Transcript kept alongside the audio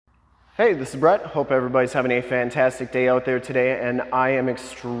Hey, this is Brett. Hope everybody's having a fantastic day out there today, and I am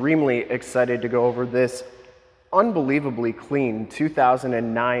extremely excited to go over this unbelievably clean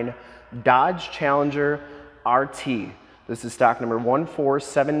 2009 Dodge Challenger RT. This is stock number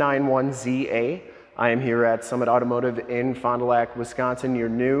 14791ZA. I am here at Summit Automotive in Fond du Lac, Wisconsin, your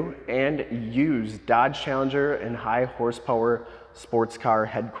new and used Dodge Challenger and high horsepower sports car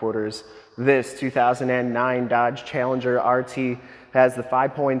headquarters. This 2009 Dodge Challenger RT has the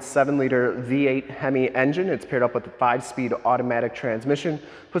 5.7 liter V8 Hemi engine. It's paired up with the 5-speed automatic transmission,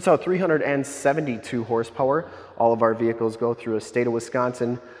 puts out 372 horsepower. All of our vehicles go through a state of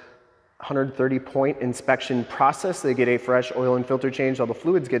Wisconsin 130-point inspection process. They get a fresh oil and filter change. All the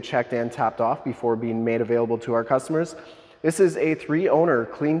fluids get checked and topped off before being made available to our customers. This is a 3-owner,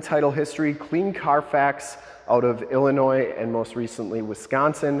 clean title history, clean CARFAX out of Illinois and most recently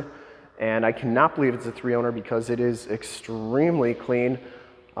Wisconsin. And I cannot believe it's a 3-owner because it is extremely clean,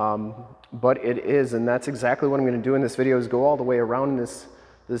 but it is, and that's exactly what I'm going to do in this video, is go all the way around this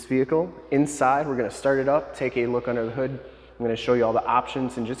vehicle. Inside, we're going to start it up, take a look under the hood. I'm going to show you all the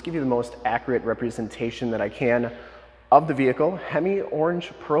options and just give you the most accurate representation that I can of the vehicle. Hemi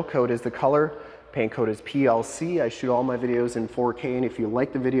Orange Pearl Coat is the color. Paint code is PLC. I shoot all my videos in 4K, and if you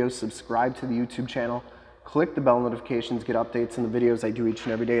like the videos, subscribe to the YouTube channel. Click the bell notifications, get updates on the videos I do each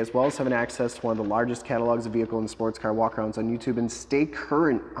and every day, as well as having access to one of the largest catalogs of vehicle and sports car walkarounds on YouTube, and stay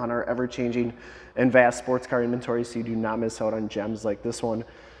current on our ever-changing and vast sports car inventory so you do not miss out on gems like this one.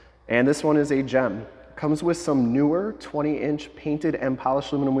 And this one is a gem. Comes with some newer 20-inch painted and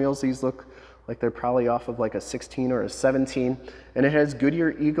polished aluminum wheels. These look like they're probably off of like a 16 or a 17. And it has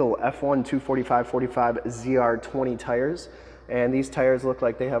Goodyear Eagle F1 245/45 ZR20 tires. And these tires look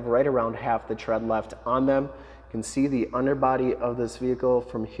like they have right around half the tread left on them. You can see the underbody of this vehicle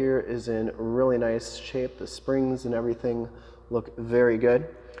from here is in really nice shape. The springs and everything look very good.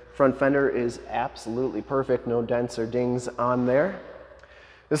 Front fender is absolutely perfect. No dents or dings on there.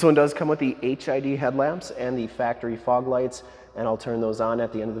 This one does come with the HID headlamps and the factory fog lights, and I'll turn those on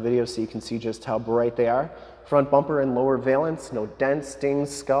at the end of the video so you can see just how bright they are. Front bumper and lower valence, no dents, dings,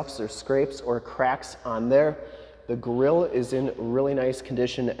 scuffs, or scrapes or cracks on there. The grille is in really nice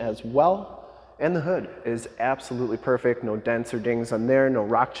condition as well, and the hood is absolutely perfect. No dents or dings on there, no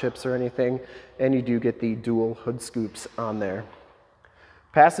rock chips or anything, and you do get the dual hood scoops on there.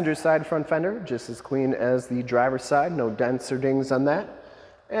 Passenger side front fender, just as clean as the driver's side, no dents or dings on that.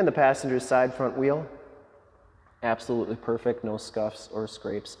 And the passenger side front wheel, absolutely perfect, no scuffs or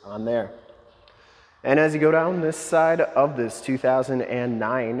scrapes on there. And as you go down this side of this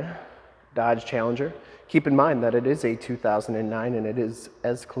 2009 Dodge Challenger, keep in mind that it is a 2009 and it is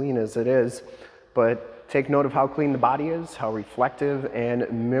as clean as it is, but take note of how clean the body is, how reflective and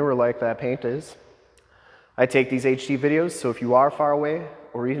mirror-like that paint is. I take these HD videos, so if you are far away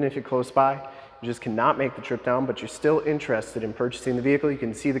or even if you're close by, you just cannot make the trip down, but you're still interested in purchasing the vehicle, you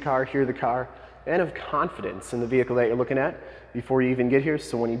can see the car, hear the car, and have confidence in the vehicle that you're looking at before you even get here.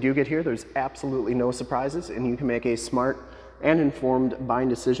 So when you do get here, there's absolutely no surprises, and you can make a smart and informed buying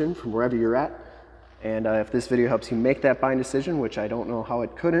decision from wherever you're at. And if this video helps you make that buying decision, which I don't know how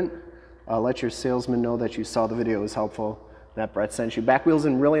it couldn't, let your salesman know that you saw the video was helpful, that Brett sent you. Back wheel's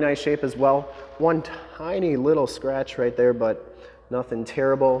in really nice shape as well. One tiny little scratch right there, but nothing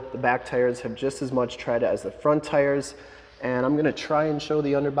terrible. The back tires have just as much tread as the front tires. And I'm gonna try and show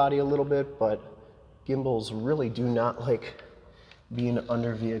the underbody a little bit, but gimbals really do not like being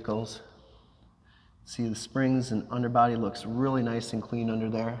under vehicles. See, the springs and underbody looks really nice and clean under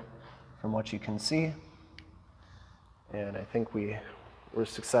there from what you can see. And I think we were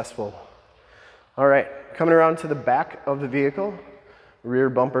successful. All right, coming around to the back of the vehicle,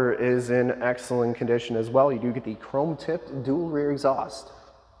 rear bumper is in excellent condition as well. You do get the chrome-tipped dual rear exhaust.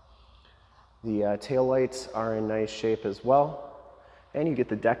 The tail lights are in nice shape as well. And you get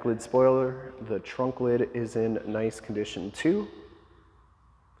the Decklid spoiler. The trunk lid is in nice condition too.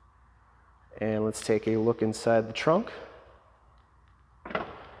 And let's take a look inside the trunk.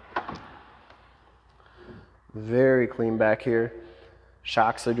 Very clean back here.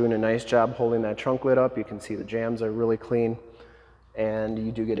 Shocks are doing a nice job holding that trunk lid up. You can see the jambs are really clean. And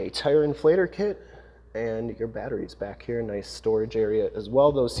you do get a tire inflator kit and your batteries back here. Nice storage area as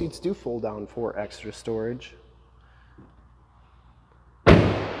well. Those seats do fold down for extra storage.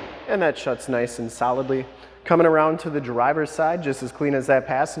 And that shuts nice and solidly. Coming around to the driver's side, just as clean as that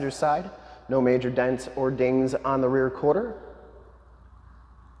passenger side. No major dents or dings on the rear quarter.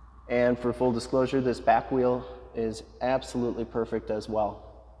 And for full disclosure, this back wheel is absolutely perfect as well.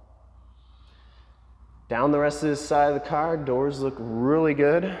 Down the rest of this side of the car, doors look really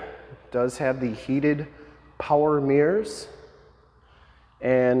good. It does have the heated power mirrors.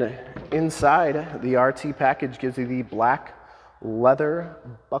 And inside, the RT package gives you the black leather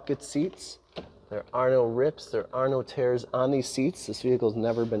bucket seats. There are no rips, there are no tears on these seats. This vehicle's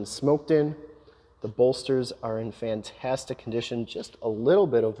never been smoked in. The bolsters are in fantastic condition, just a little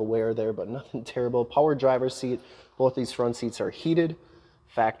bit of a wear there, but nothing terrible. Power driver's seat, both these front seats are heated.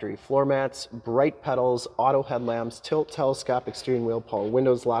 Factory floor mats, bright pedals, auto headlamps, tilt telescopic steering wheel, power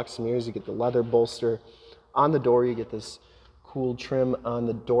windows, locks and mirrors. You get the leather bolster on the door. You get this cool trim on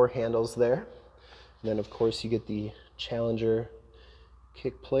the door handles there. And then of course you get the Challenger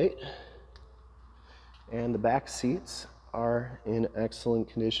kick plate. And the back seats are in excellent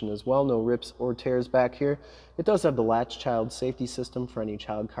condition as well. No rips or tears back here. It does have the latch child safety system for any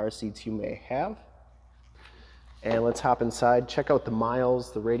child car seats you may have. And let's hop inside, check out the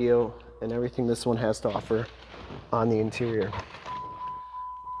miles, the radio, and everything this one has to offer on the interior.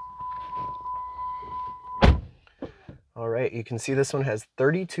 All right, you can see this one has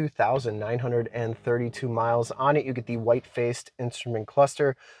 32,932 miles on it. You get the white-faced instrument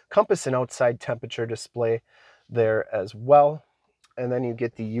cluster, compass and outside temperature display there as well. And then you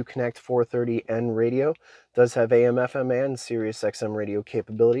get the Uconnect 430N radio. It does have AM, FM, and Sirius XM radio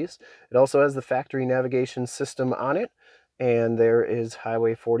capabilities. It also has the factory navigation system on it. And there is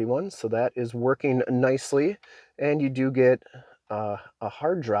Highway 41, so that is working nicely. And you do get a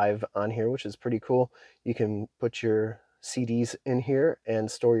hard drive on here, which is pretty cool. You can put your CDs in here and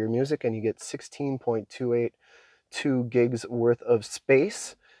store your music, and you get 16.282 gigs worth of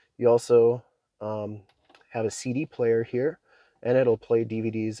space. You also have a CD player here, and it'll play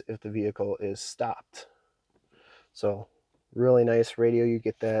DVDs if the vehicle is stopped. So really nice radio. You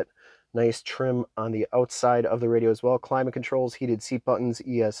get that nice trim on the outside of the radio as well. Climate controls, heated seat buttons,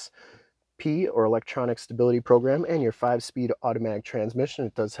 ESP or electronic stability program, and your 5-speed automatic transmission.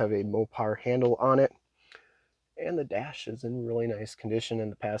 It does have a Mopar handle on it. And the dash is in really nice condition,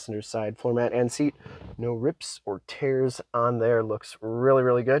 and the passenger side floor mat and seat, no rips or tears on there. Looks really,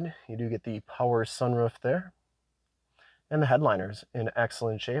 really good. You do get the power sunroof there. And the headliner's in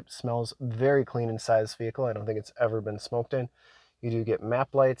excellent shape. Smells very clean inside this vehicle. I don't think it's ever been smoked in. You do get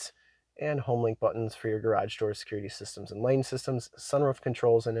map lights and Homelink buttons for your garage door security systems and lane systems, sunroof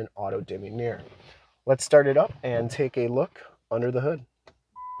controls, and an auto dimming mirror. Let's start it up and take a look under the hood.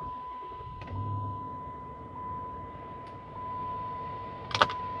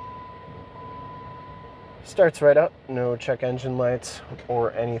 Starts right up, no check engine lights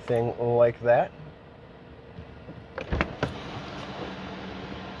or anything like that.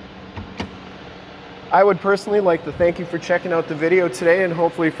 I would personally like to thank you for checking out the video today, and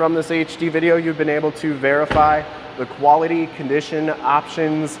hopefully from this HD video you've been able to verify the quality, condition,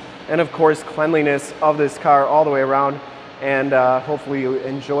 options, and of course cleanliness of this car all the way around. And hopefully you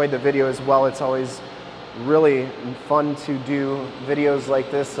enjoyed the video as well. It's always really fun to do videos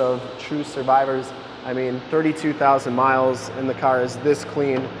like this of true survivors. I mean, 32,000 miles and the car is this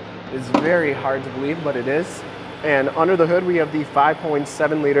clean is very hard to believe, but it is. And under the hood we have the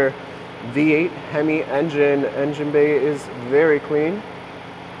 5.7 liter V8 Hemi engine. Engine bay is very clean,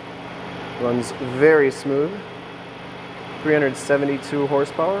 runs very smooth, 372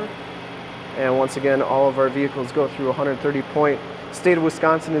 horsepower. And once again, all of our vehicles go through a 130-point state of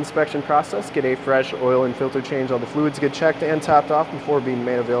Wisconsin inspection process, get a fresh oil and filter change. All the fluids get checked and topped off before being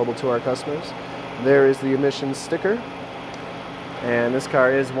made available to our customers. There is the emissions sticker, and this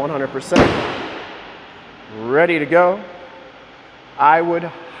car is 100% ready to go. I would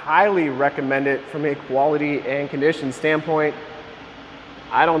highly recommend it from a quality and condition standpoint.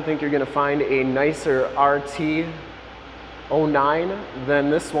 I don't think you're going to find a nicer RT 09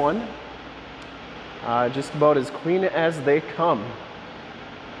 than this one. Just about as clean as they come.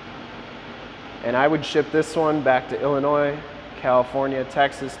 And I would ship this one back to Illinois, California,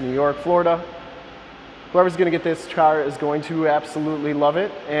 Texas, New York, Florida. Whoever's going to get this car is going to absolutely love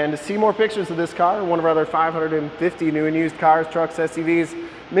it. And to see more pictures of this car, one of our other 550 new and used cars, trucks, SUVs,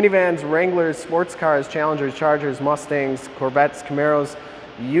 minivans, Wranglers, sports cars, Challengers, Chargers, Mustangs, Corvettes, Camaros,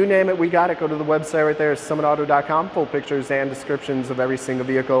 you name it, we got it. Go to the website right there, summitauto.com. Full pictures and descriptions of every single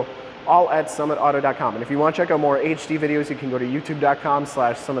vehicle, all at summitauto.com. And if you want to check out more HD videos, you can go to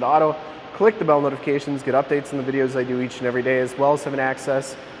youtube.com/summitauto. Click the bell notifications, get updates on the videos I do each and every day, as well as having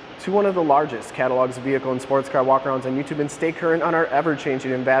access to one of the largest catalogs of vehicle and sports car walkarounds on YouTube, and stay current on our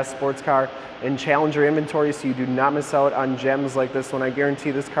ever-changing and vast sports car and Challenger inventory so you do not miss out on gems like this one. I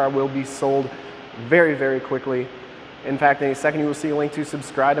guarantee this car will be sold very, very quickly. In fact, in a second you will see a link to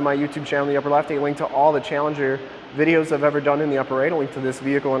subscribe to my YouTube channel in the upper left, a link to all the Challenger videos I've ever done in the upper right, a link to this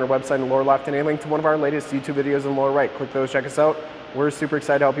vehicle on our website in the lower left, and a link to one of our latest YouTube videos in the lower right. Click those, check us out. We're super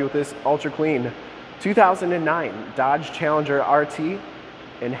excited to help you with this ultra clean 2009 Dodge Challenger RT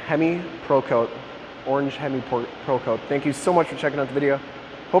in Hemi Pro Coat, orange Hemi Pro Coat. Thank you so much for checking out the video.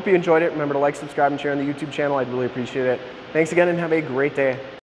 Hope you enjoyed it. Remember to like, subscribe, and share on the YouTube channel. I'd really appreciate it. Thanks again and have a great day.